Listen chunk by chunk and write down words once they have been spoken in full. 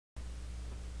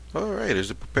Alright, as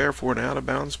they prepare for an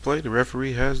out-of-bounds play, the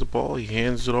referee has the ball. He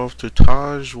hands it off to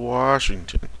Taj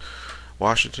Washington.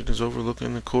 Washington is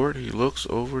overlooking the court. He looks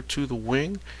over to the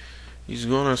wing. He's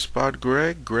going to spot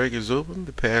Greg. Greg is open.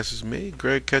 The pass is made.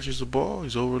 Greg catches the ball.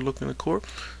 He's overlooking the court.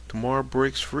 Timar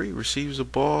breaks free, receives the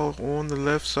ball on the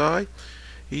left side.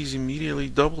 He's immediately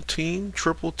double teamed,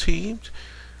 triple teamed.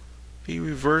 He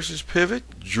reverses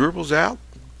pivot, dribbles out,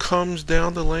 comes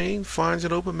down the lane, finds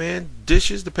an open man,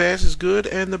 dishes, the pass is good,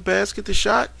 and the basket, the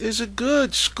shot is a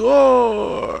good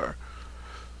score.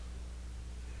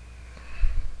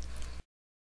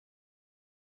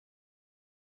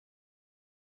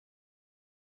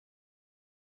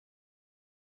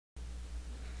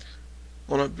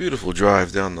 On a beautiful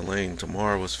drive down the lane,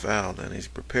 Timar was fouled, and he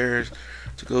prepares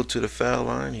to go to the foul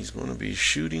line. He's going to be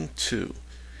shooting two.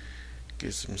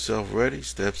 Gets himself ready,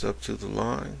 steps up to the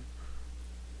line.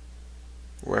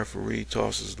 Referee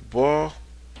tosses the ball.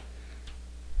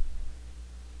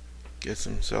 Gets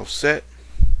himself set.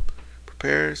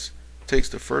 Prepares, takes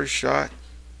the first shot,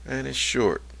 and it's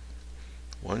short.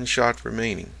 One shot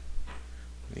remaining.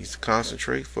 Needs to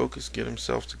concentrate, focus, get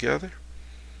himself together.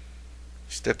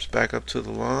 Steps back up to the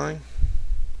line.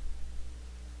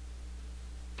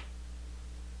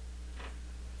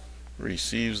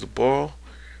 Receives the ball.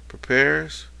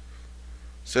 Prepares.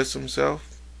 Sets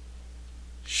himself.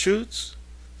 Shoots.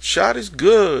 Shot is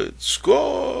good.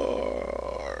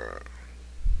 Score.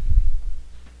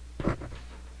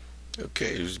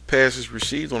 Okay, the pass is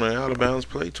received on an out-of-bounds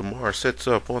play. Timar sets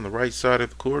up on the right side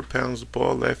of the court, pounds the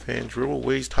ball, left-hand dribble,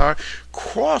 waist high,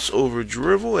 crossover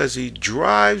dribble as he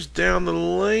drives down the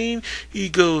lane. He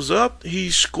goes up,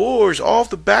 he scores off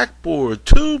the backboard.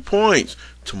 2 points,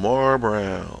 Timar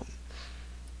Brown.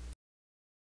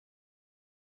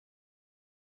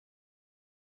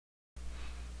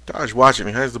 Taj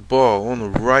Washington has the ball on the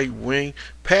right wing,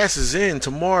 passes in,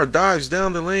 Timar dives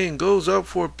down the lane, goes up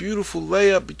for a beautiful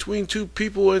layup between two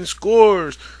people and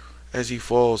scores as he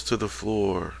falls to the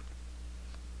floor.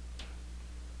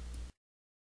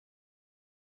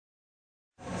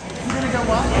 On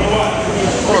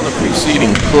the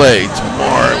preceding play,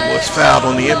 Timar was fouled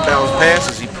on the inbounds pass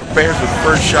as he prepares for the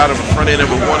first shot of a front end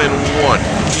of a 1-and-1.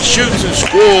 He shoots and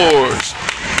scores.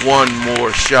 One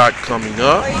more shot coming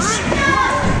up.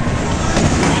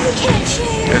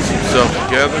 Gets himself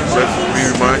together. Referee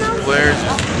reminds the players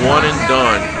it's one and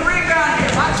done.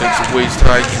 Takes a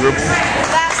waist-high dribble.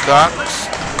 Stocks.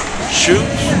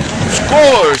 Shoots.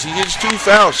 Scores. He gets 2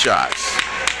 foul shots.